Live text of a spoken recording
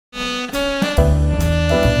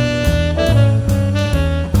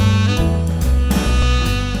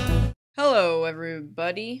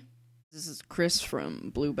everybody. This is Chris from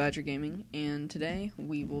Blue Badger Gaming, and today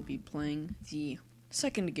we will be playing the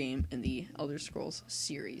second game in the Elder Scrolls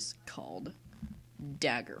series called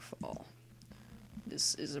Daggerfall.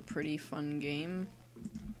 This is a pretty fun game,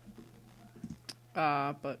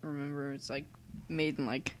 but remember, it's like made in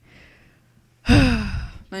like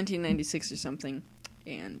 1996 or something,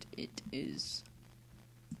 and it is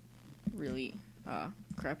really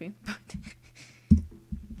crappy, but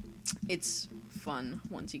it's fun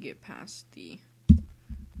once you get past the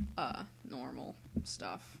normal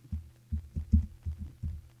stuff.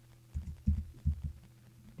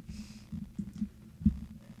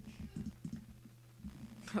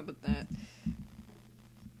 How about that?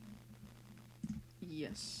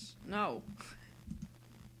 Yes. No.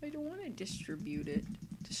 I don't want to distribute it.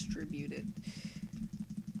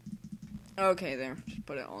 Okay, there. Just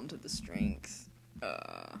put it onto the strength.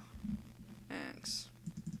 Axe.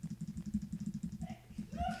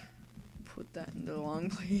 Put that into the long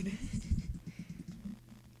blade.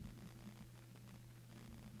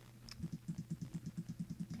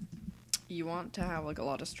 You want to have like a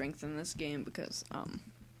lot of strength in this game because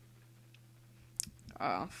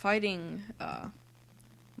fighting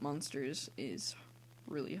monsters is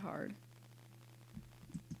really hard,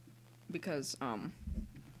 because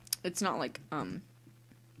it's not like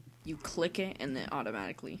you click it and it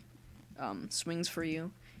automatically swings for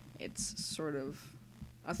you. It's sort of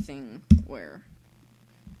a thing where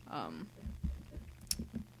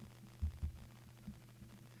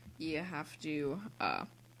you have to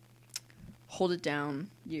hold it down,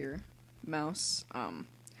 your mouse,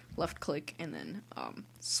 left click, and then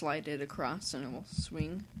slide it across and it will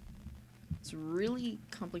swing. It's really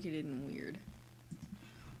complicated and weird.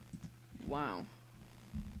 Wow.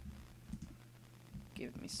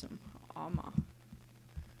 Give me some armor.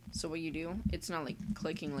 So what you do, it's not like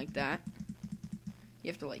clicking like that. You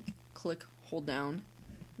have to like click, hold down,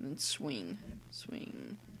 and then swing.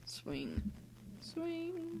 Swing. Swing.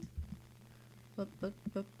 Swing.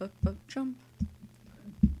 Jump.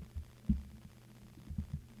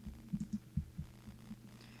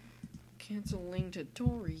 Canceling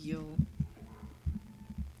tutorial.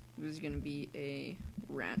 There's gonna be a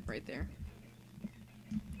rat right there.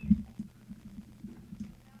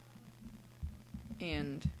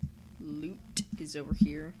 And loot is over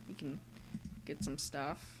here. You can get some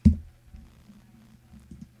stuff.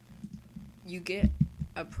 You get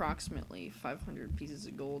approximately 500 pieces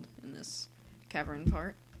of gold in this cavern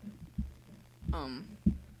part.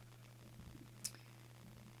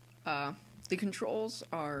 The controls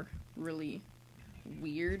are really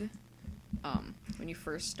weird when you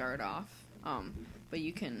first start off, but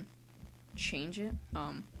you can change it.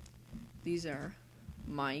 These are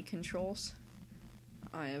my controls.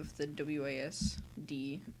 I have the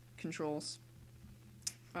WASD controls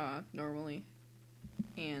normally,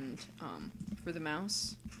 and for the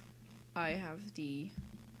mouse I have the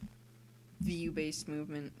view-based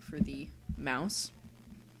movement for the mouse.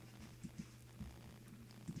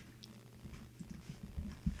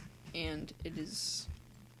 And it is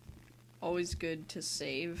always good to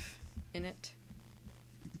save in it.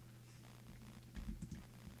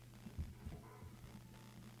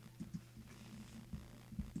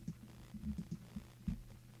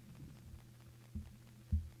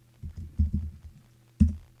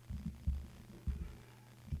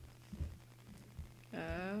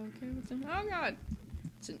 Okay, what's in? Oh god!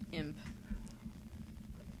 It's an imp.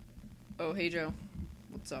 Oh, hey Joe.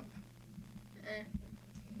 What's up?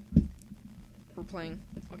 We're playing.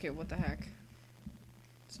 Okay, what the heck?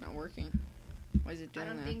 It's not working. Why is it doing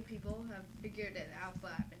that? I don't think people have figured it out,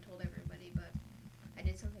 but I've been told everybody, but I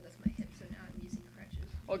did something with my hip, so now I'm using crutches.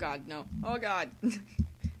 Oh god, no. Oh god!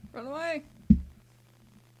 Run away!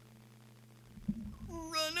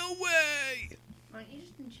 Run away! Why don't you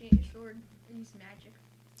just enchant your sword and use magic?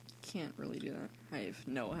 Can't really do that. I have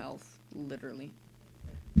no health. Literally.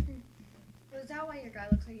 Is that why your guy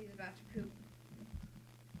looks like he's about to poop?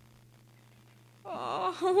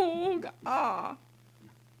 Oh god. Ah.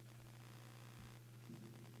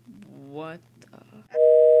 What the?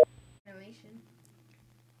 Animation.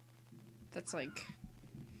 That's like...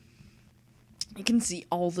 You can see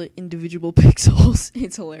all the individual pixels.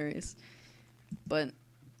 It's hilarious. But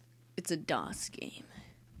it's a DOS game.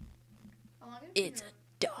 How long have It's you a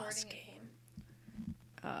been DOS recording game.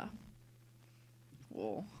 it for?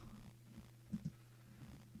 Well,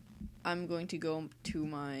 I'm going to go to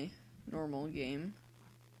my normal game.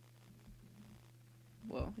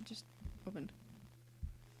 Whoa, it just opened.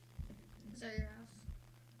 Is that your house?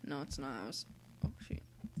 No, it's not. Oh, shoot.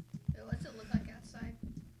 What's it look like outside?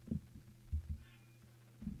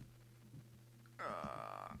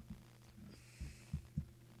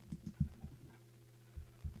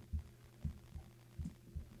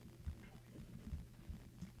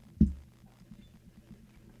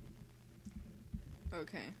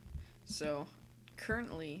 Okay, so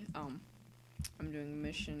currently, I'm doing a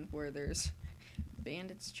mission where there's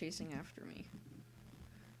bandits chasing after me.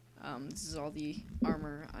 This is all the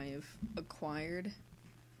armor I have acquired.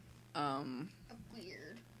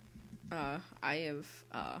 Weird. I have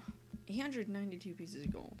 892 pieces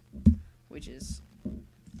of gold, which is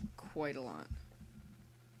quite a lot.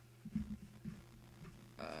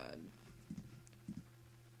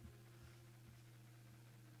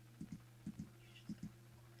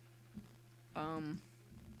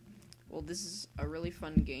 Well, this is a really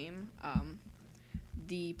fun game.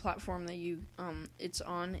 The platform that it's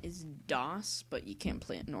on is DOS, but you can't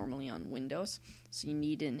play it normally on Windows, so you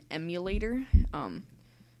need an emulator.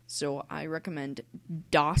 So I recommend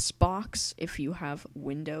DOSBox if you have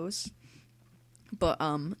Windows. But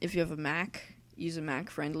if you have a Mac, use a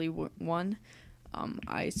Mac-friendly one.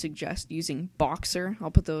 I suggest using Boxer.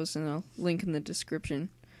 I'll put those in a link in the description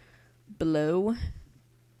below.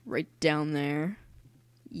 Right down there.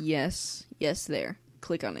 Yes, there.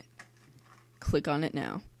 Click on it. Click on it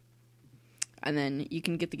now. And then you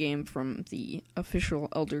can get the game from the official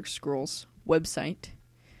Elder Scrolls website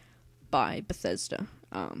by Bethesda.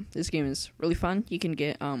 This game is really fun. You can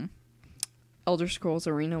get Elder Scrolls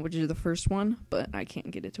Arena, which is the first one, but I can't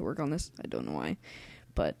get it to work on this. I don't know why.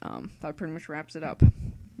 But that pretty much wraps it up.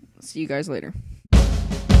 See you guys later.